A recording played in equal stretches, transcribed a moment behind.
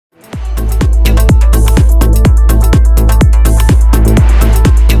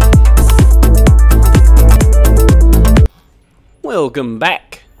Welcome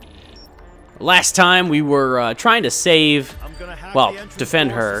back. Last time we were trying to save, well,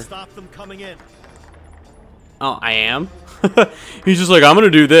 defend her. Oh, I am? He's just like, I'm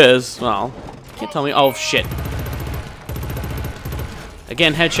gonna do this. Well, can't tell me. Oh, shit.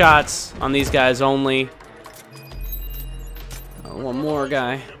 Again, headshots on these guys only. Oh, one more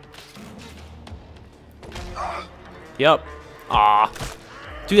guy. Yep. Aw.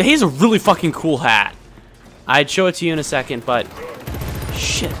 Dude, he has a really fucking cool hat. I'd show it to you in a second, but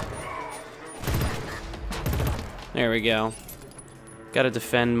shit. There we go. Gotta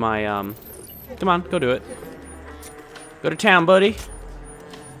defend my, come on, go do it. Go to town, buddy.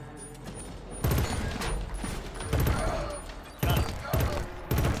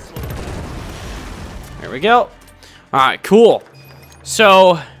 There we go. Alright, cool.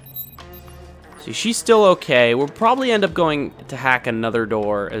 So, see, she's still okay. We'll probably end up going to hack another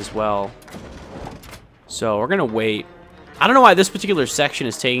door as well. So, we're gonna wait. I don't know why this particular section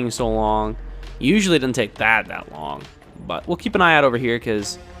is taking so long. Usually it doesn't take that long. But we'll keep an eye out over here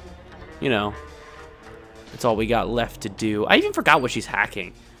because, you know, that's all we got left to do. I even forgot what she's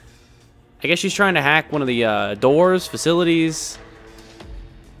hacking. I guess she's trying to hack one of the doors, facilities,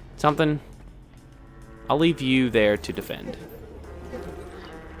 something. I'll leave you there to defend.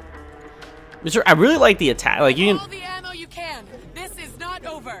 Mister, I really like the attack. Like you can. All the ammo you can. This is not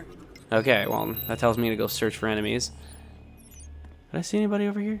over. Okay, well that tells me to go search for enemies. Did I see anybody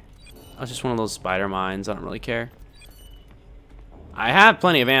over here? Oh, it's just one of those spider mines. I don't really care. I have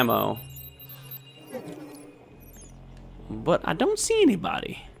plenty of ammo, but I don't see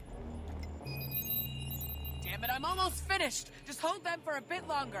anybody. Damn it! I'm almost finished. Just hold them for a bit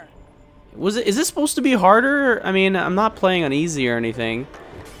longer. Is this supposed to be harder? I mean, I'm not playing on easy or anything.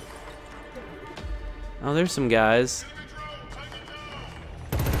 Oh, there's some guys.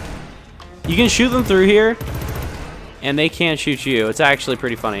 You can shoot them through here, and they can't shoot you. It's actually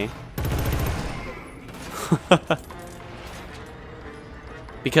pretty funny.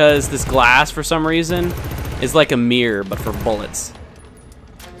 Because this glass, for some reason, is like a mirror, but for bullets.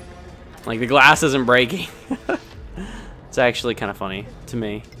 Like, the glass isn't breaking. It's actually kind of funny to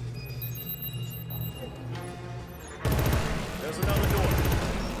me. There's another door.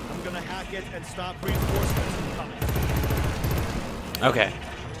 I'm gonna hack it and stop reinforcements from coming. Okay.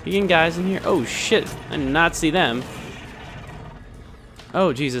 You getting guys in here? Oh shit, I did not see them.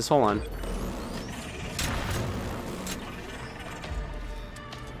 Oh Jesus, hold on.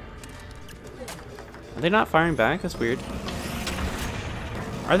 Are they not firing back? That's weird.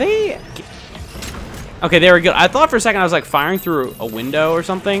 Are they? Okay, there we go. I thought for a second I was like firing through a window or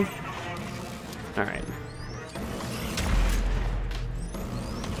something. All right.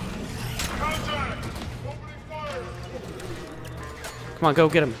 Come on, go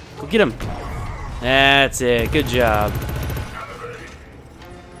get him. Go get him. That's it. Good job.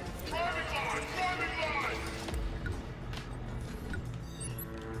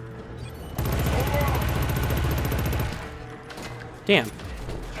 Damn.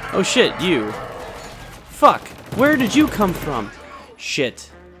 Oh shit, you. Fuck. Where did you come from?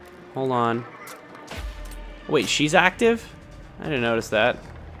 Shit. Hold on. Wait, she's active? I didn't notice that.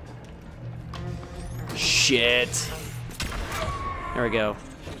 Shit. There we go.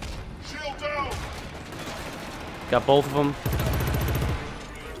 Got both of them.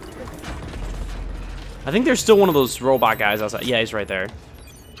 I think there's still one of those robot guys outside. Yeah, he's right there.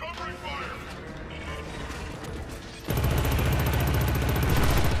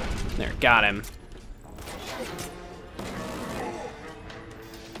 There, got him.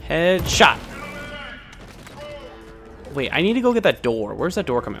 Headshot. Wait, I need to go get that door. Where's that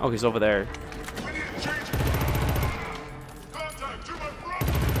door coming? Oh, he's over there.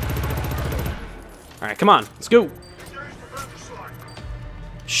 Alright, come on. Let's go.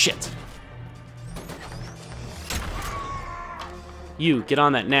 Shit. You, get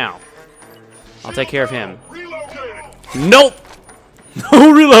on that now. I'll take care of him. Nope!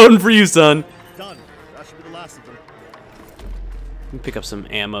 No reloading for you, son. Done. That should be the last of them. Let me pick up some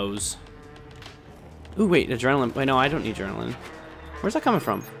ammos. Ooh, wait, adrenaline. Wait, no, I don't need adrenaline. Where's that coming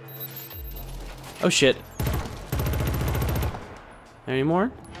from? Oh, shit. Any more?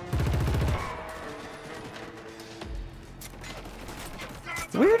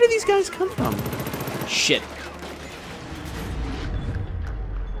 Where do these guys come from? Shit.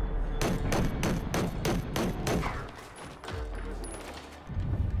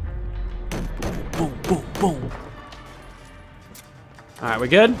 Boom, boom, boom. Alright, we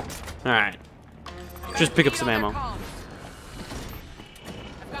good? Alright. Just pick up some ammo. I've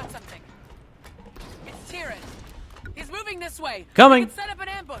got something. It's Tyrans. He's moving this way. Coming. We can set up an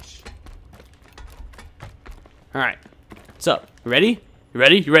ambush. Alright. What's up? You ready? You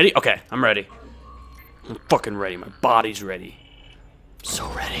ready? You ready? Okay, I'm ready. I'm fucking ready. My body's ready. I'm so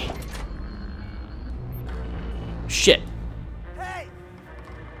ready. Shit. Hey!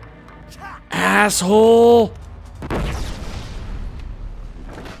 Asshole!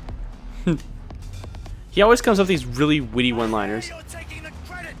 He always comes up with these really witty one-liners. You're taking the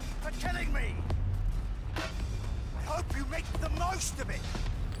credit for killing me. I hope you make the most of it.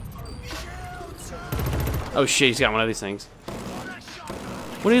 Oh shit, he's got one of these things.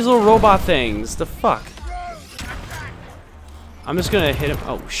 What are these little robot things? The fuck? I'm just gonna hit him.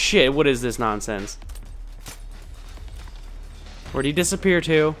 Oh shit, what is this nonsense? Where'd he disappear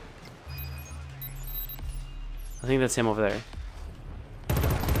to? I think that's him over there.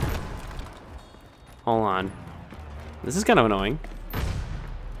 Hold on. This is kind of annoying.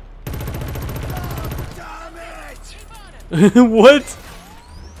 What?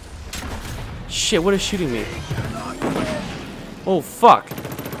 Shit, what is shooting me? Oh, fuck.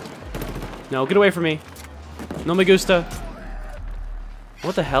 No, get away from me. No me gusta.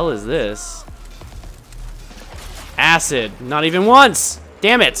 What the hell is this? Acid. Not even once.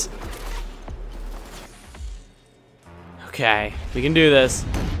 Damn it. Okay, we can do this.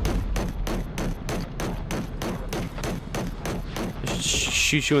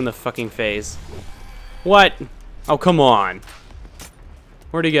 Shoot you in the fucking face. What? Oh, come on.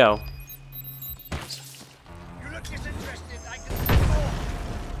 Where'd he go?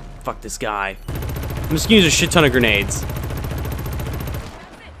 Fuck this guy. I'm just gonna use a shit ton of grenades.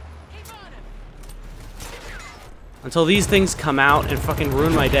 Until these things come out and fucking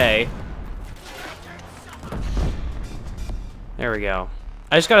ruin my day. There we go.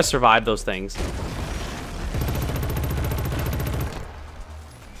 I just gotta survive those things.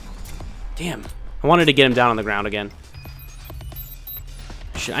 Damn. I wanted to get him down on the ground again.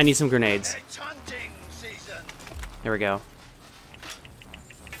 Shit, I need some grenades. There we go.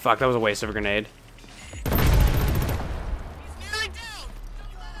 Fuck, that was a waste of a grenade.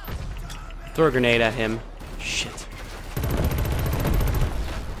 Throw a grenade at him. Shit.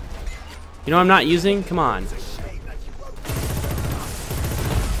 You know what I'm not using? Come on.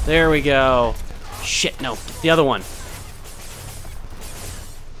 There we go. Shit, no. The other one.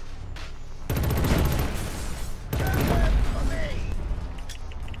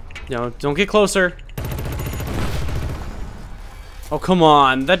 No, don't get closer. Oh, come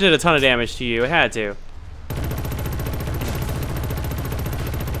on. That did a ton of damage to you. It had to.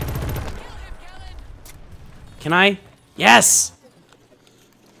 Can I? Yes!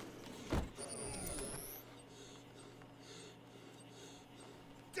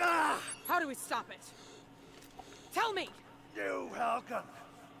 How do we stop it? Tell me! You, Helgen,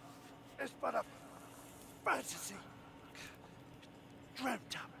 is but a fantasy.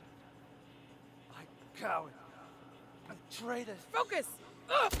 Dreamt up. Like coward and traitors. Focus!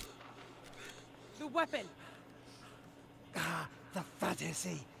 Ugh! The weapon! The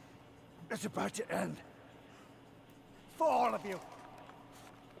fantasy is about to end. For all of you.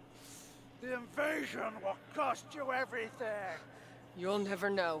 The invasion will cost you everything. You'll never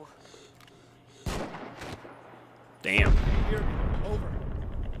know. Damn. Here, over.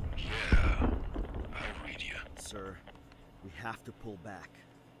 Yeah, I read you. Sir, we have to pull back.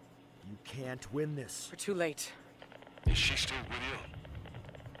 You can't win this. We're too late. Is she still with you?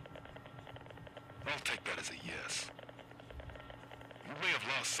 I'll take that as a yes. You may have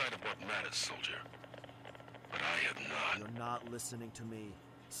lost sight of what matters, soldier. But I have not. You're not listening to me.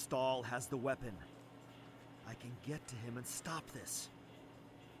 Stahl has the weapon. I can get to him and stop this.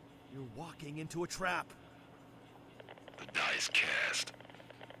 You're walking into a trap. The die is cast.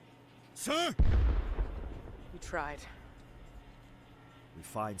 Sir! We tried. We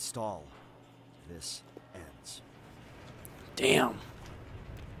find Stahl. This ends. Damn.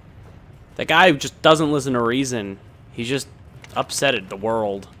 That guy just doesn't listen to reason. He's just upset at the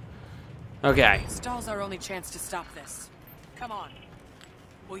world. Okay. Stahl's our only chance to stop this. Come on.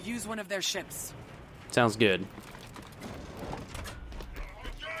 We'll use one of their ships. Sounds good.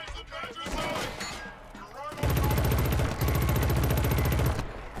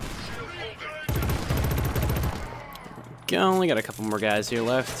 Only got a couple more guys here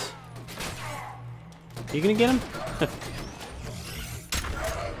left. You gonna get him?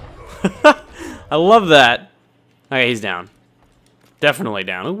 I love that. Okay, he's down. Definitely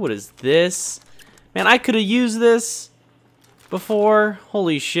down. Ooh, what is this? Man, I could have used this before.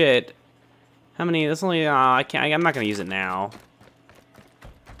 Holy shit. How many? That's only. I can't. I'm not gonna use it now.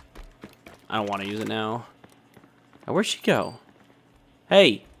 I don't want to use it now. Where'd she go?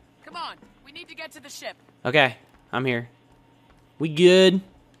 Hey. Come on. We need to get to the ship. Okay, I'm here. We good?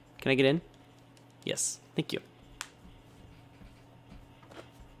 Can I get in? Yes, thank you.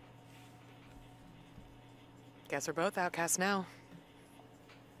 Guess we're both outcasts now.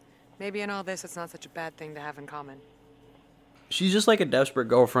 Maybe in all this, it's not such a bad thing to have in common. She's just like a desperate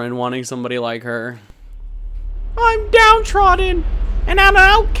girlfriend wanting somebody like her. I'm downtrodden, and I'm an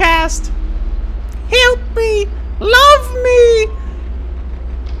outcast. Help me! Love me!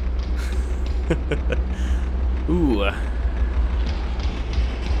 Ooh.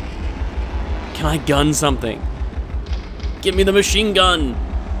 Can I gun something? Give me the machine gun!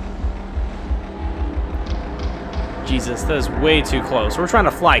 Jesus, that is way too close. We're trying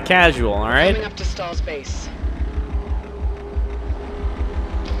to fly casual, alright? Coming up to Stahl's base.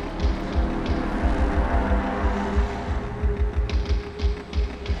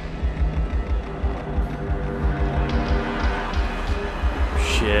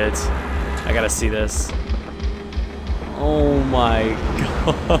 Shit. I gotta see this. Oh my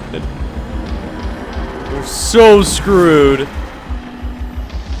god. We're so screwed.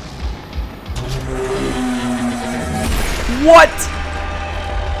 What?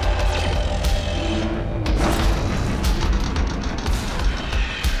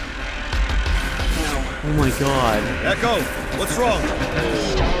 Oh my god. Echo, what's wrong?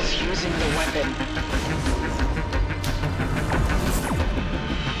 Stahl's using the weapon.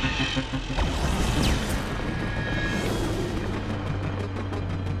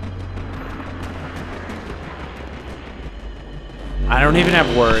 I don't even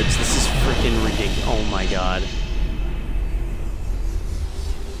have words. This is freaking ridiculous. Oh my god.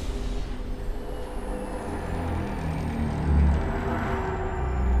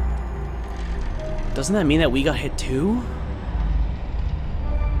 Doesn't that mean that we got hit too?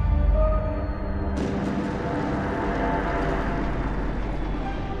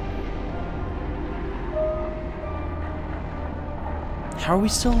 How are we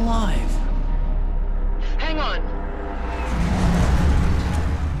still alive? Hang on.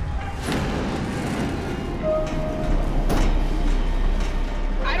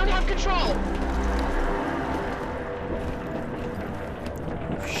 I don't have control.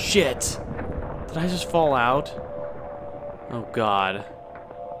 Oh, shit. Did I just fall out? Oh god.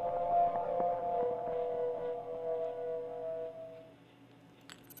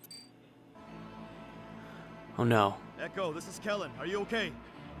 Oh no. Echo, this is Kellen. Are you okay?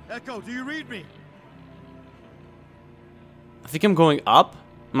 Echo, do you read me? I think I'm going up.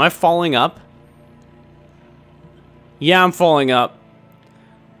 Am I falling up? Yeah, I'm falling up.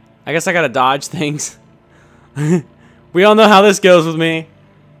 I guess I gotta dodge things. We all know how this goes with me.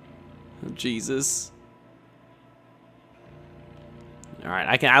 Oh, Jesus. Alright,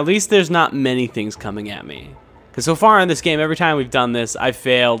 I can. At least there's not many things coming at me. Because so far in this game, every time we've done this, I've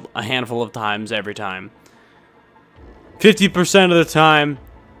failed a handful of times every time. 50% of the time.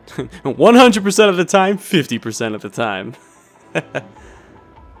 100% of the time. 50% of the time.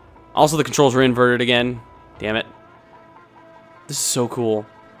 Also, the controls were inverted again. Damn it. This is so cool.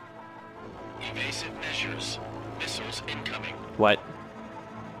 Evasive measures. Missiles incoming. What?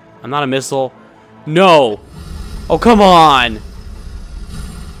 I'm not a missile. No! Oh, come on!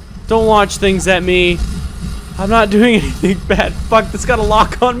 Don't launch things at me. I'm not doing anything bad. Fuck, this got a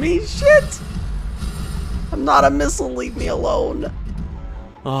lock on me. Shit! I'm not a missile. Leave me alone.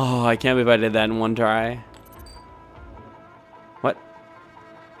 Oh, I can't believe I did that in one try. What?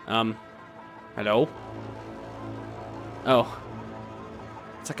 Hello? Oh.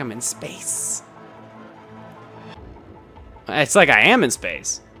 It's like I'm in space. It's like I am in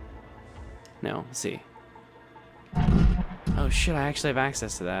space. No, let's see. Oh shit, I actually have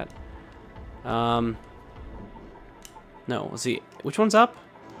access to that. No, let's see. Which one's up?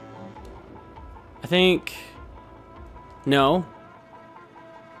 I think... No.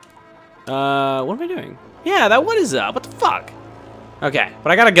 What am I doing? Yeah, that one is up. What the fuck? Okay,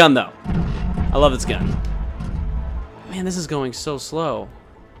 but I got a gun though. I love this gun. Man, this is going so slow.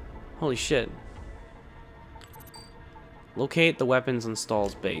 Holy shit. Locate the weapons on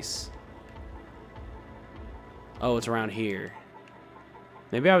Stahl's base. Oh, it's around here.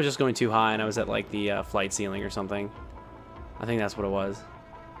 Maybe I was just going too high and I was at like the flight ceiling or something. I think that's what it was.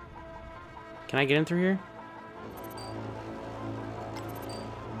 Can I get in through here?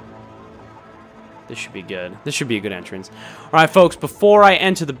 This should be good. This should be a good entrance. Alright, folks, before I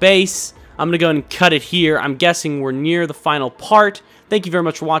enter the base, I'm going to go ahead and cut it here. I'm guessing we're near the final part. Thank you very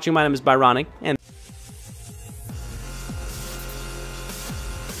much for watching. My name is Byronic, and